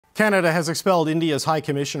Canada has expelled India's High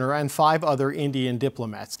Commissioner and 5 other Indian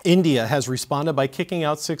diplomats. India has responded by kicking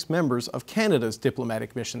out 6 members of Canada's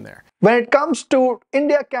diplomatic mission there. When it comes to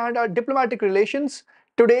India-Canada diplomatic relations,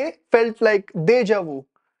 today felt like deja vu.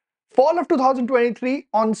 Fall of 2023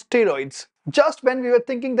 on steroids. Just when we were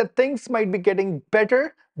thinking that things might be getting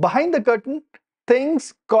better, behind the curtain,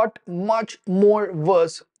 things got much more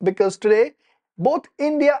worse because today both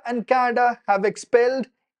India and Canada have expelled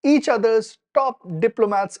each other's top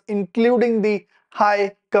diplomats, including the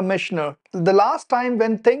High Commissioner. The last time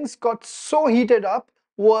when things got so heated up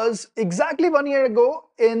was exactly 1 year ago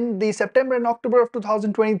in the September and October of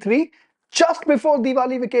 2023, just before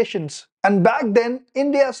Diwali vacations. And back then,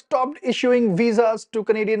 India stopped issuing visas to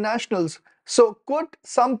Canadian nationals. So could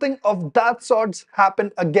something of that sort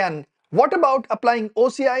happen again? What about applying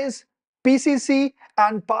OCIs, PCC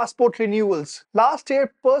and passport renewals? Last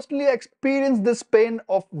year, personally experienced this pain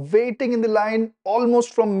of waiting in the line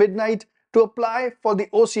almost from midnight to apply for the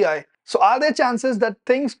OCI. So are there chances that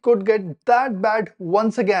things could get that bad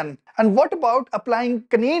once again? And what about applying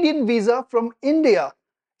Canadian visa from India?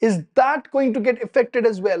 Is that going to get affected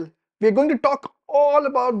as well? We're going to talk all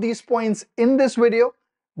about these points in this video.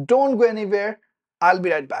 Don't go anywhere. I'll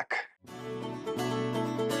be right back.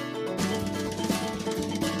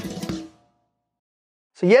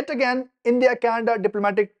 So yet again, India-Canada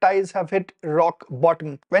diplomatic ties have hit rock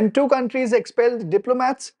bottom. When two countries expel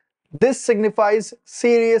diplomats, this signifies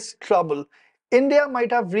serious trouble. India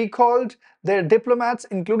might have recalled their diplomats,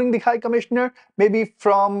 including the High Commissioner, maybe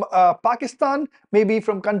from Pakistan, maybe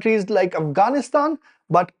from countries like Afghanistan,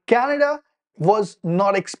 but Canada was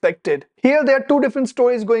not expected. Here there are two different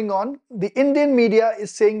stories going on. The Indian media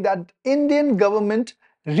is saying that Indian government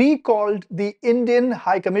recalled the Indian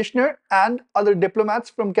High Commissioner and other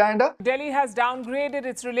diplomats from Canada. Delhi has downgraded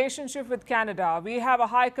its relationship with Canada. We have a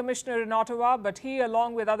High Commissioner in Ottawa, but he,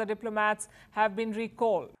 along with other diplomats, have been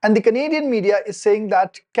recalled. And the Canadian media is saying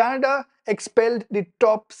that Canada expelled the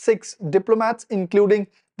top 6 diplomats, including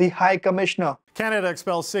the High Commissioner. Canada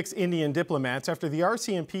expelled 6 Indian diplomats after the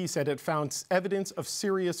RCMP said it found evidence of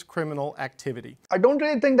serious criminal activity. I don't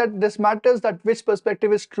really think that this matters, that which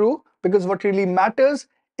perspective is true, because what really matters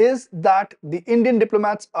is that the Indian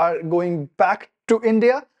diplomats are going back to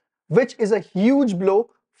India, which is a huge blow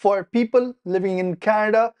for people living in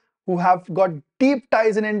Canada who have got deep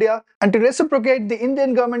ties in India. And to reciprocate, the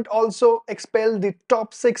Indian government also expelled the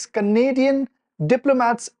top 6 Canadian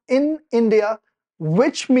diplomats in India,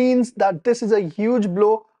 which means that this is a huge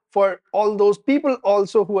blow for all those people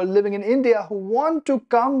also who are living in India who want to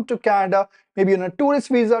come to Canada, maybe on a tourist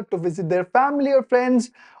visa to visit their family or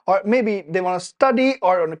friends, or maybe they want to study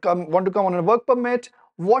or want to come on a work permit,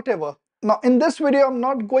 whatever. Now, in this video, I'm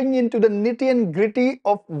not going into the nitty and gritty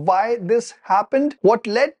of why this happened, what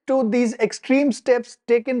led to these extreme steps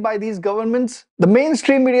taken by these governments. The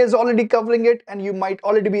mainstream media is already covering it, and you might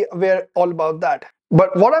already be aware all about that.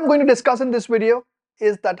 But what I'm going to discuss in this video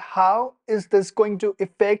is that how is this going to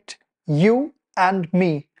affect you and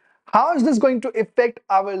me? How is this going to affect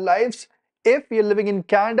our lives if you're living in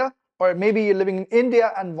Canada, or maybe you're living in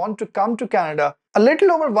India and want to come to Canada? A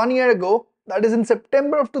little over 1 year ago, that is in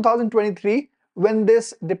September of 2023, when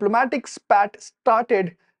this diplomatic spat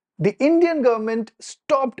started, the Indian government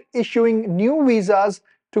stopped issuing new visas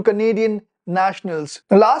to Canadian nationals.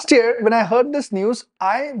 Last year, when I heard this news,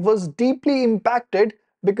 I was deeply impacted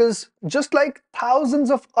because just like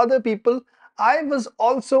thousands of other people, I was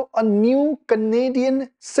also a new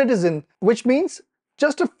Canadian citizen, which means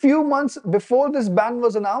just a few months before this ban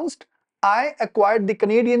was announced, I acquired the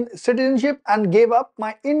Canadian citizenship and gave up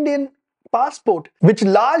my Indian passport, which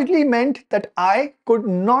largely meant that I could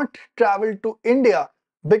not travel to India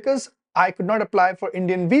because I could not apply for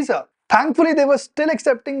Indian visa. Thankfully, they were still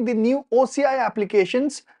accepting the new OCI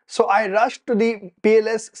applications, so I rushed to the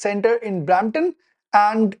PLS center in Brampton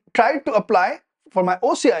and tried to apply for my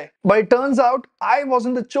OCI. But it turns out I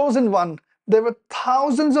wasn't the chosen one. There were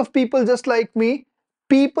thousands of people just like me,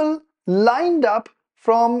 people lined up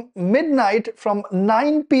from midnight, from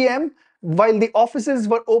 9 p.m. while the offices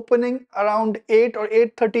were opening around 8 or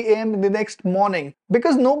 8:30 a.m. in the next morning.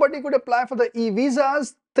 Because nobody could apply for the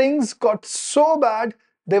e-visas, things got so bad.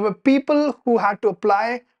 There were people who had to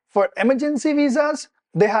apply for emergency visas.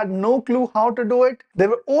 They had no clue how to do it. There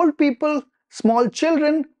were old people, small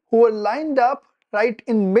children who were lined up right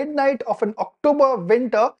in midnight of an October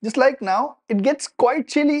winter. Just like now, it gets quite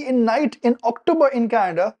chilly in night in October in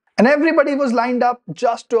Canada, and everybody was lined up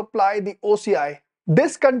just to apply the OCI.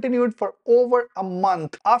 This continued for over a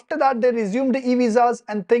month. After that, they resumed the e-visas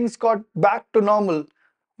and things got back to normal.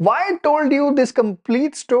 Why I told you this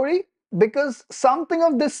complete story? Because something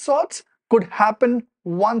of this sort could happen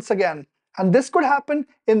once again. And this could happen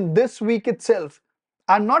in this week itself.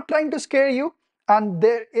 I'm not trying to scare you, and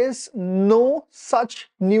there is no such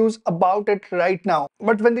news about it right now.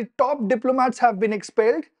 But when the top diplomats have been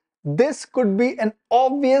expelled, this could be an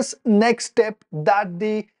obvious next step that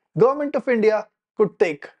the government of India could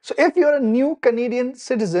take. So if you're a new Canadian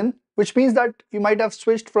citizen, which means that you might have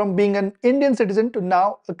switched from being an Indian citizen to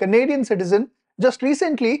now a Canadian citizen just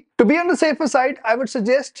recently, to be on the safer side, I would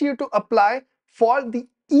suggest you to apply for the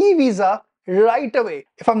e-visa right away.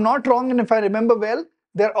 If I'm not wrong and if I remember well,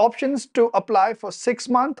 there are options to apply for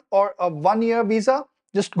 6-month or a 1-year visa.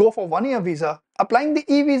 Just go for 1-year visa. Applying the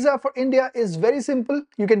e-visa for India is very simple.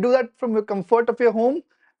 You can do that from the comfort of your home,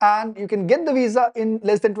 and you can get the visa in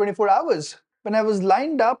less than 24 hours. When I was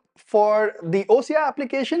lined up for the OCI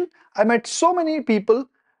application, I met so many people.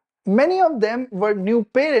 Many of them were new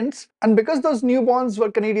parents, and because those newborns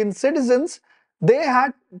were Canadian citizens, they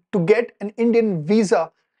had to get an Indian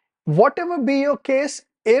visa. Whatever be your case,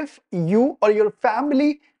 if you or your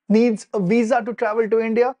family needs a visa to travel to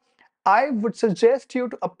India, I would suggest you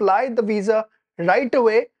to apply the visa right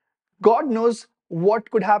away. God knows what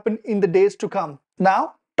could happen in the days to come.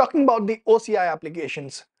 Now, talking about the OCI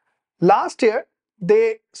applications. Last year,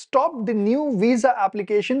 they stopped the new visa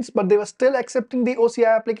applications, but they were still accepting the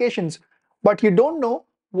OCI applications. But you don't know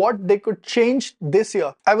what they could change this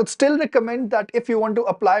year. I would still recommend that if you want to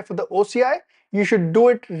apply for the OCI, you should do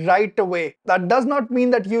it right away. That does not mean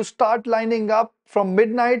that you start lining up from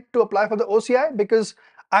midnight to apply for the OCI, because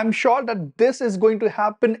I'm sure that this is going to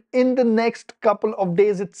happen in the next couple of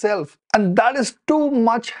days itself. And that is too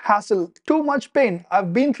much hassle, too much pain.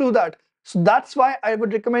 I've been through that. So that's why I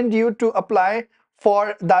would recommend you to apply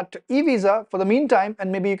for that e-visa for the meantime,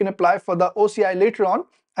 and maybe you can apply for the OCI later on.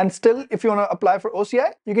 And still, if you want to apply for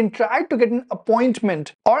OCI, you can try to get an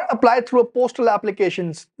appointment or apply through a postal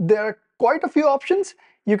applications. There are quite a few options.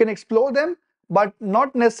 You can explore them, but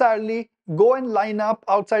not necessarily go and line up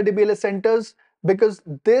outside the BLS centers, because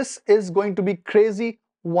this is going to be crazy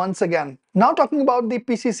once again. Now talking about the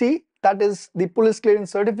PCC, that is the Police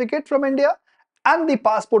Clearance Certificate from India, and the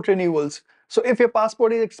passport renewals. So if your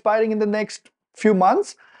passport is expiring in the next few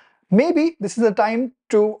months, maybe this is the time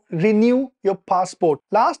to renew your passport.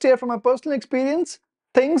 Last year, from my personal experience,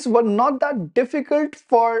 things were not that difficult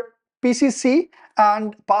for PCC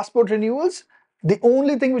and passport renewals. The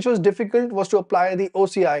only thing which was difficult was to apply the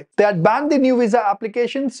OCI. They had banned the new visa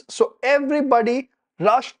applications, so everybody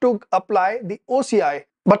rushed to apply the OCI.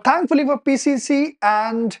 But thankfully for PCC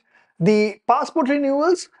and the passport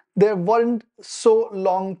renewals, there weren't so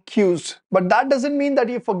long queues. But that doesn't mean that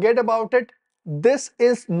you forget about it. This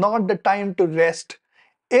is not the time to rest.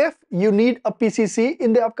 If you need a PCC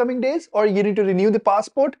in the upcoming days, or you need to renew the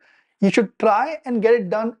passport, you should try and get it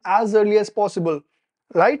done as early as possible.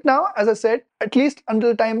 Right now, as I said, at least until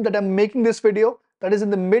the time that I'm making this video, that is in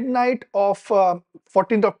the midnight of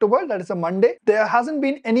 14th October, that is a Monday, there hasn't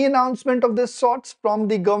been any announcement of this sorts from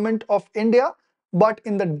the government of India. But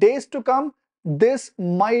in the days to come, this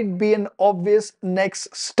might be an obvious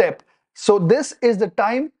next step. So this is the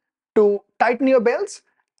time to tighten your belts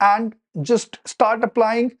and just start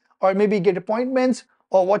applying, or maybe get appointments,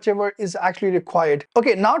 or whatever is actually required.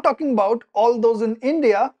 Okay, now talking about all those in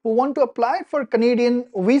India who want to apply for Canadian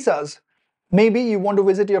visas. Maybe you want to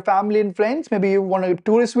visit your family and friends, maybe you want a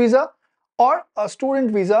tourist visa or a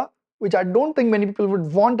student visa, which I don't think many people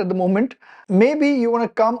would want at the moment. Maybe you want to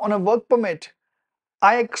come on a work permit.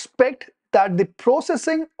 I expect that the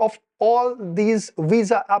processing of all these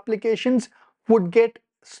visa applications would get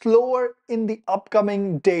slower in the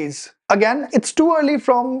upcoming days. Again, it's too early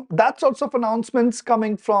from that sorts of announcements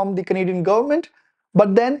coming from the Canadian government,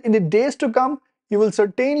 but then in the days to come, you will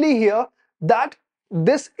certainly hear that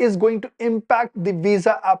this is going to impact the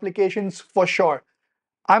visa applications for sure.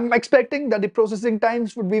 I'm expecting that the processing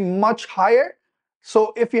times would be much higher.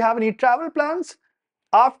 So if you have any travel plans,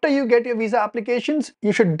 after you get your visa applications,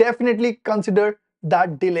 you should definitely consider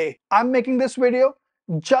that delay. I'm making this video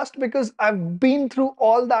just because I've been through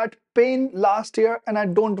all that pain last year, and I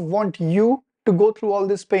don't want you to go through all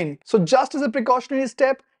this pain. So just as a precautionary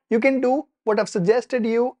step, you can do what I've suggested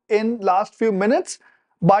you in last few minutes.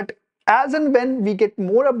 But as and when we get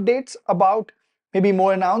more updates about maybe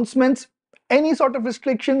more announcements, any sort of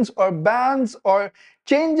restrictions or bans or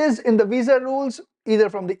changes in the visa rules, either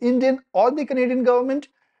from the Indian or the Canadian government,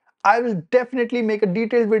 I will definitely make a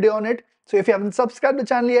detailed video on it. So if you haven't subscribed to the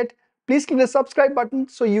channel yet, please click the subscribe button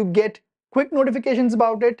so you get quick notifications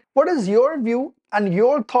about it. What is your view and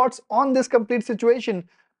your thoughts on this complete situation?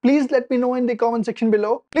 Please let me know in the comment section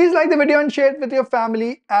below. Please like the video and share it with your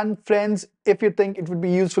family and friends if you think it would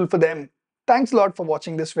be useful for them. Thanks a lot for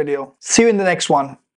watching this video. See you in the next one.